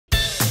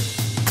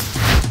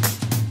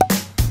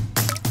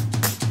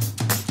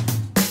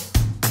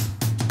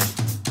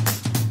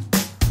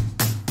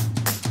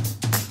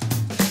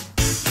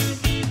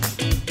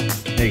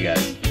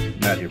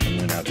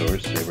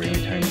outdoors. Today we're going to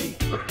be tying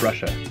the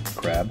Crusha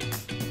crab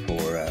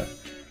for,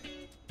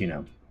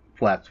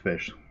 flats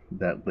fish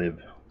that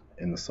live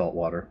in the salt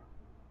water,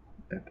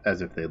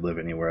 as if they live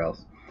anywhere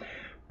else.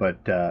 But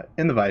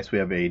in the vise we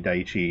have a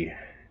Daiichi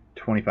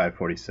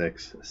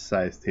 2546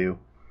 size 2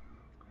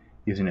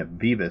 using a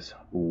Vivus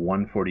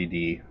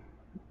 140D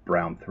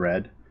brown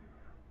thread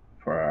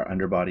for our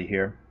underbody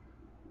here.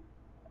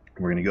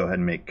 We're going to go ahead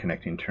and make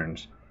connecting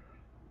turns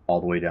all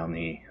the way down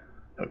the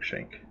hook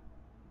shank.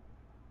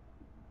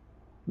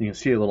 You can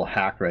see a little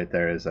hack right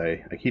there is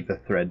I keep the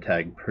thread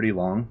tag pretty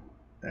long,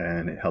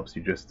 and it helps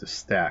you just to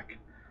stack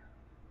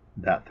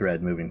that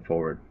thread moving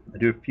forward. I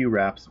do a few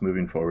wraps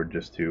moving forward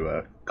just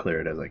to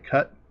clear it as I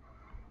cut.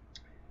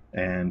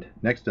 And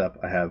next up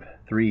I have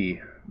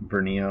 3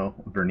 vernal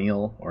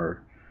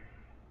or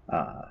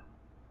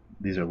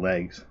these are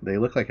legs. They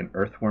look like an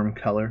earthworm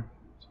color.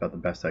 It's about the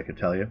best I could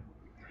tell you.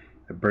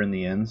 I burn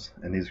the ends,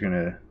 and these are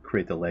going to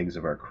create the legs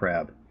of our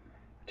crab.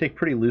 I take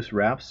pretty loose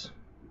wraps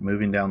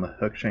moving down the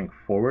hook shank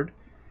forward.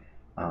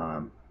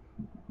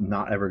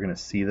 Not ever going to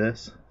see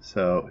this,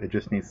 so it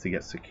just needs to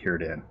get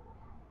secured in.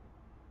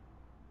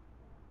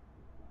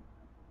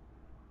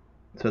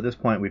 So at this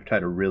point we've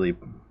tied a really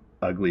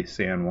ugly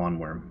San Juan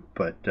worm,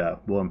 but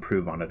we'll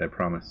improve on it, I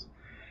promise.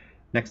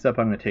 Next up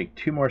I'm going to take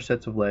 2 more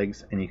sets of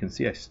legs, and you can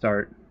see I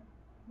start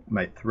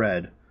my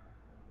thread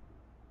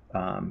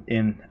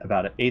in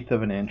about 1/8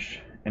 of an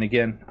inch. And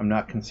again, I'm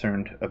not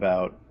concerned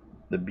about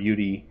the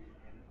beauty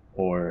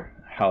or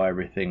how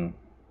everything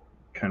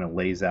kind of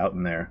lays out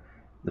in there.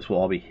 This will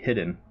all be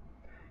hidden,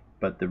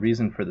 but the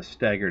reason for the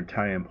staggered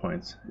tie-in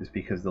points is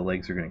because the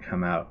legs are going to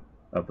come out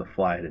of the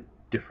fly at a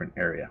different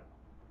area.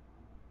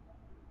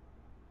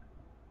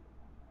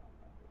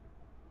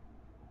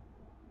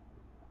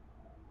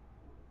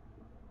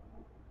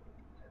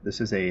 This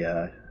is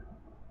a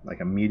like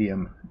a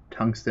medium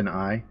tungsten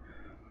eye,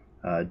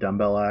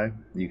 dumbbell eye.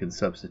 You can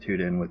substitute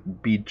in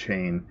with bead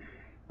chain,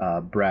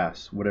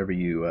 brass, whatever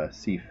you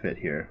see fit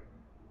here.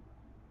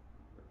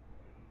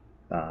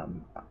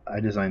 I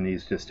designed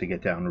these just to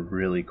get down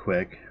really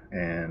quick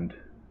and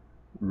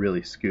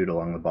really scoot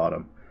along the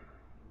bottom.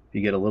 If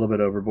you get a little bit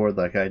overboard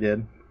like I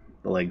did,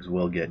 the legs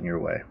will get in your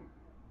way.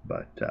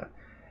 But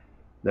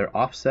they're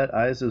offset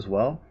eyes as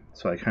well,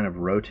 so I kind of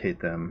rotate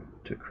them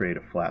to create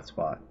a flat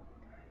spot.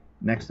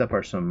 Next up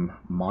are some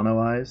mono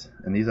eyes,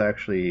 and these are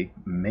actually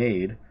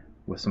made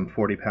with some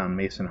 40-pound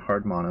Mason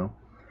hard mono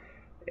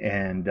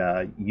and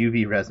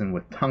UV resin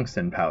with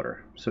tungsten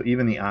powder. So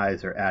even the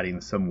eyes are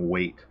adding some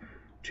weight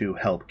to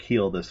help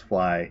keel this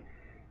fly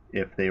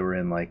if they were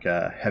in like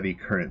a heavy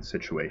current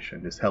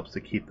situation. This helps to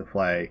keep the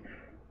fly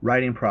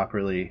riding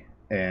properly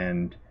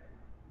and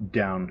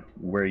down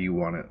where you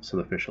want it so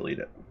the fish will eat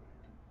it.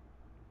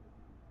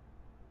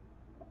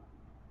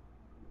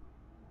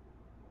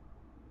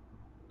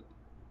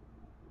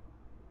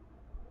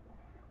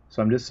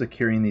 So I'm just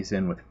securing these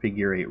in with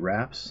figure 8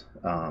 wraps,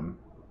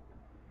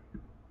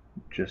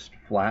 just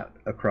flat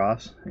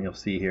across, and you'll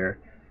see here.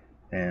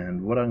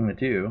 And what I'm going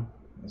to do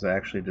is I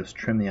actually just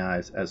trim the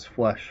eyes as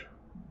flush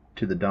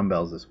to the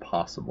dumbbells as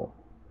possible.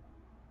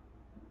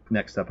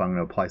 Next up I'm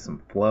going to apply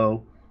some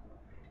flow,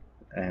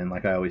 and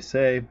like I always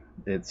say,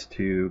 it's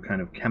to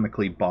kind of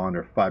chemically bond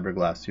or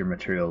fiberglass your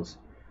materials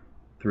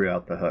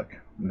throughout the hook,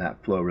 and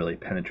that flow really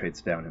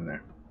penetrates down in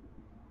there.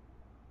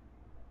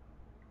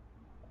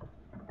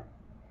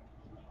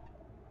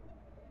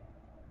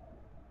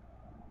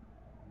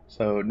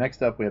 So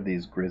next up we have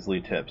these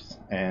grizzly tips,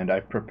 and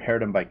I've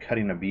prepared them by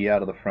cutting a V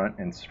out of the front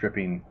and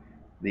stripping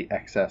the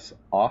excess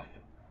off.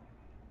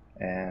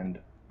 And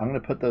I'm going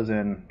to put those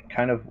in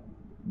kind of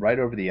right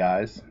over the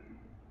eyes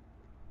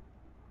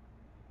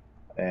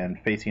and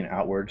facing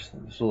outwards.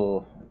 This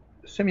will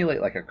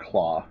simulate like a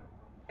claw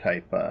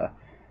type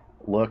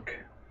look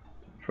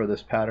for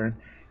this pattern,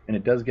 and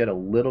it does get a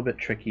little bit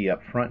tricky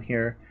up front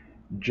here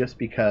just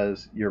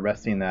because you're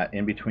resting that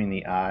in between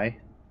the eye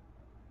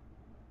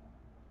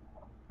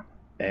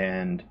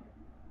and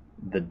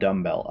the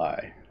dumbbell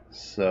eye.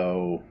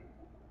 So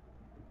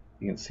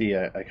you can see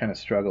I kind of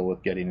struggle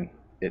with getting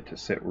it to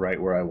sit right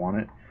where I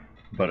want it,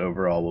 but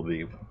overall we'll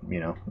be,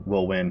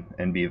 we'll win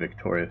and be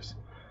victorious.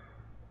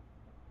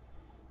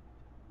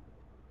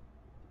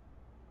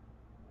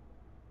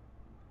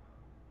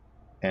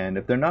 And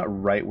if they're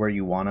not right where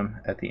you want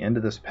them, at the end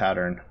of this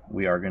pattern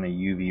we are going to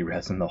UV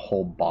resin the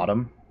whole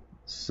bottom,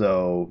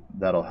 so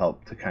that'll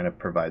help to kind of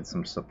provide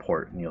some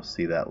support, and you'll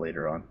see that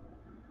later on.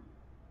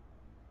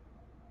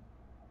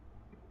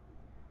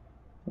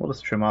 We'll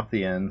just trim off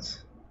the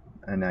ends,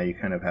 and now you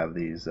kind of have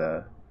these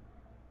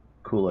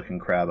cool looking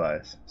crab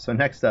eyes. So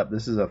next up,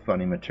 this is a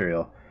funny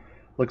material.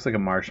 Looks like a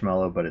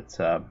marshmallow, but it's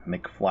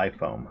McFly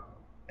foam.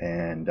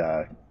 And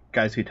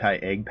guys who tie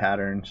egg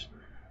patterns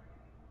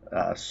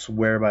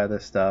swear by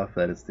this stuff,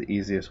 that it's the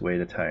easiest way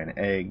to tie an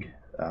egg.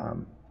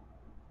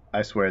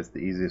 I swear it's the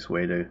easiest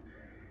way to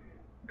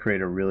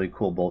create a really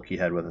cool bulky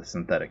head with a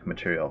synthetic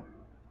material.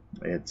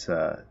 It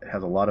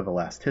has a lot of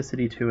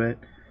elasticity to it,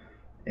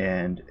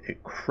 and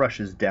it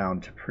crushes down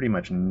to pretty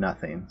much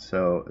nothing.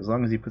 So as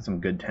long as you put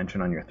some good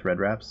tension on your thread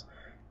wraps,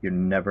 you're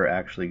never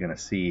actually going to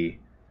see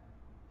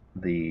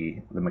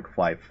the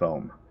McFly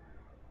foam.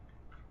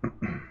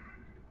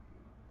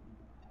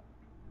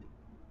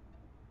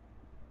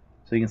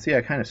 So you can see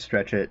I kind of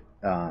stretch it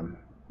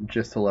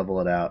just to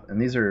level it out,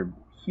 and these are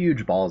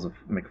huge balls of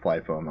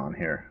McFly foam on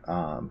here.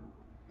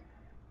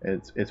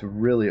 It's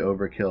really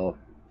overkill,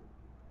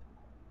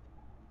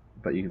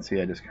 but you can see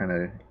I just kind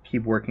of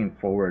keep working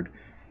forward,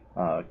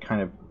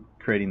 kind of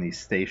creating these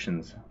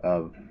stations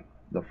of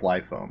the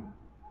fly foam.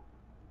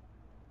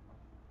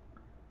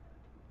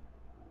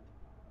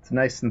 It's a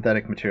nice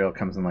synthetic material,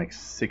 comes in like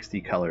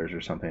 60 colors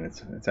or something.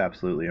 It's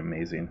absolutely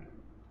amazing.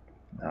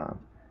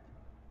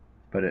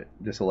 But it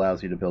just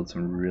allows you to build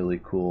some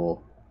really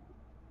cool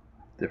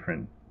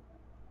different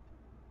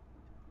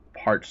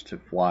parts to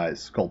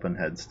flies, sculpin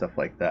heads, stuff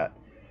like that.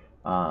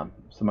 So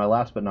my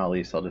last but not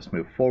least, I'll just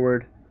move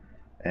forward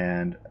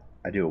and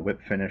I do a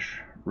whip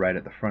finish right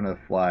at the front of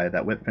the fly.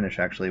 That whip finish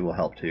actually will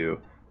help to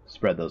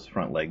spread those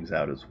front legs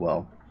out as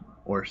well,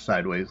 or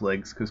sideways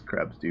legs, because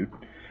crabs do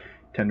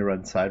tend to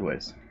run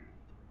sideways.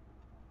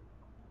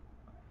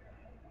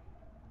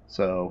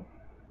 So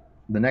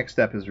the next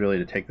step is really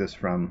to take this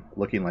from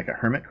looking like a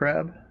hermit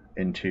crab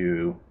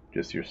into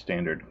just your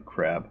standard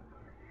crab.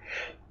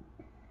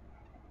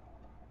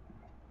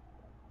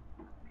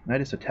 And I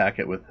just attack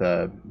it with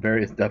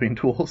various dubbing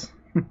tools.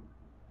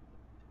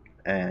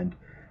 And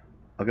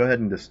I'll go ahead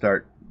and just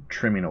start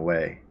trimming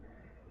away.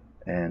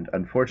 And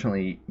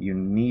unfortunately, you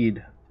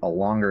need a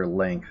longer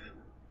length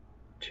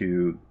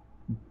to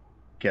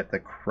get the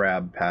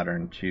crab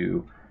pattern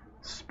to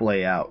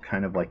splay out,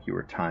 kind of like you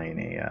were tying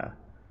a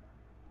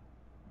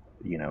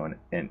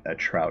a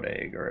trout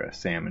egg or a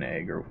salmon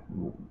egg or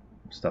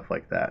stuff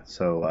like that.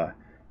 So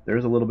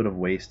there's a little bit of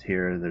waste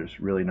here. There's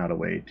really not a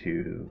way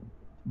to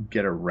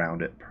get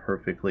around it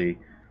perfectly,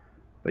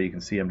 but you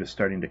can see I'm just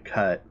starting to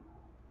cut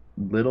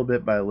little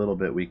bit by little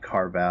bit. We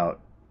carve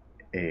out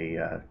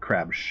a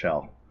crab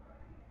shell.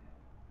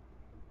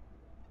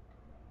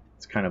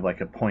 It's kind of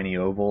like a pointy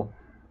oval,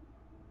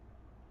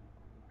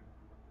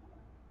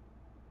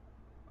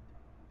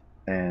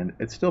 and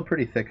it's still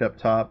pretty thick up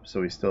top,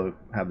 so we still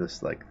have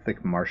this like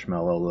thick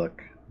marshmallow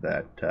look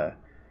that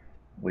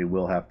we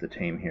will have to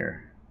tame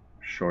here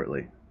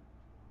shortly.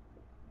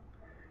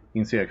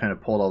 You can see I kind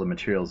of pulled all the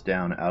materials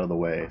down out of the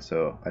way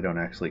so I don't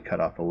actually cut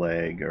off a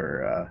leg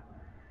or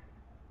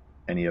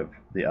any of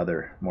the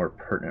other more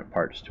pertinent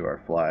parts to our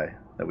fly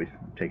that we've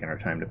taken our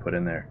time to put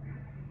in there.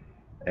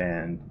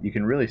 And you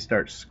can really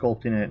start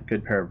sculpting it.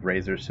 Good pair of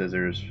razor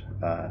scissors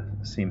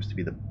seems to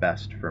be the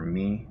best for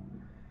me.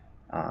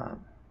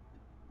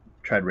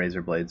 Tried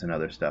razor blades and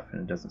other stuff,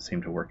 and it doesn't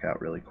seem to work out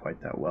really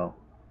quite that well.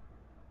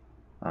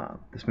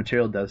 This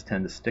material does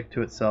tend to stick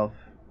to itself,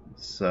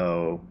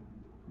 so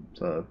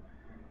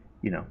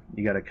you know,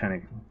 you got to kind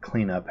of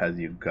clean up as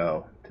you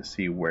go to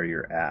see where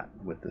you're at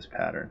with this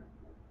pattern.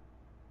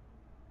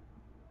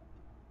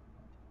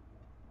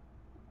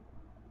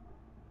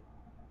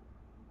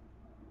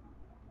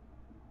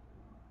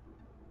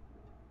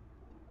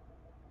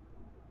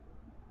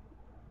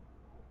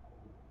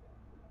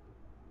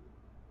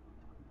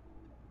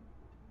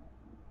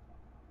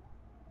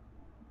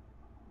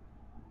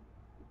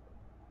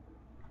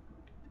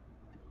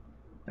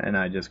 And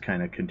I just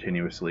kind of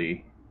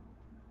continuously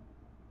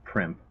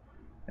primp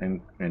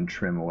and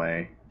trim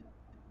away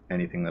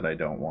anything that I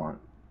don't want.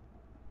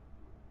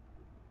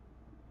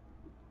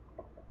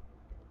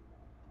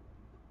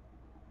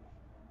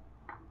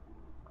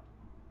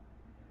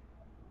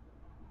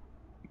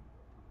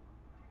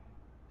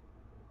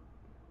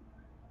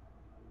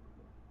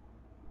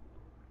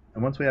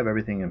 And once we have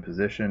everything in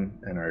position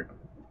and our,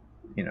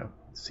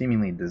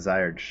 seemingly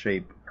desired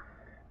shape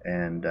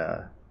and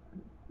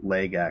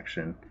leg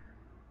action,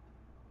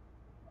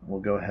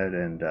 we'll go ahead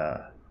and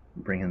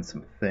bring in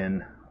some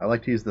thin. I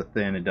like to use the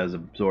thin. It does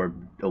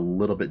absorb a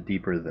little bit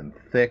deeper than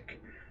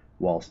thick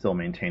while still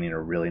maintaining a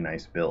really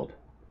nice build.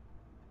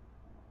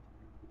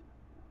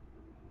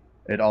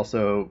 It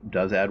also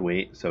does add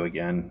weight, so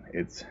again,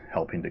 it's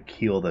helping to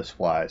keel this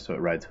fly so it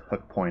rides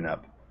hook point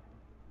up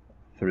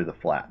through the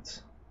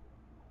flats.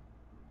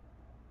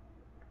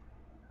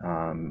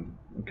 I'm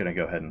going to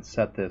go ahead and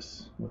set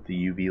this with the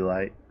UV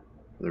light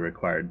for the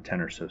required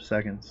 10 or so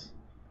seconds.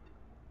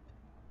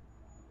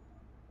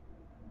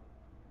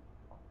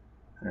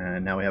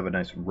 And now we have a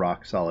nice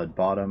rock solid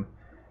bottom.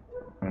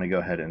 I'm going to go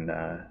ahead and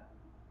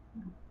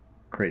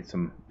create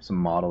some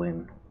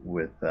modeling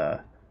with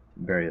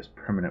various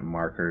permanent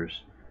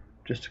markers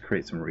just to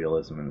create some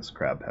realism in this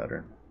crab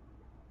pattern.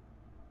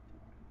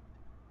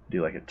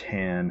 Do like a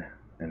tan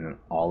and an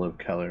olive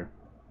color.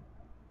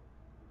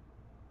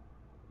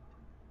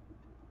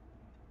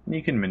 And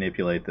you can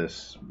manipulate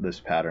this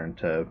pattern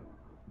to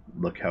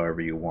look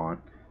however you want.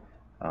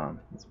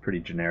 It's a pretty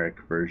generic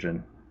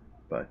version,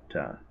 but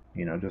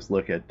just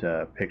look at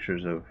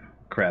pictures of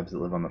crabs that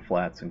live on the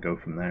flats and go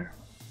from there.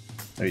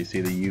 There you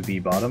see the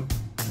UV bottom,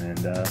 and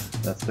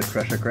that's the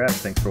Crusha crab.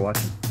 Thanks for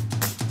watching.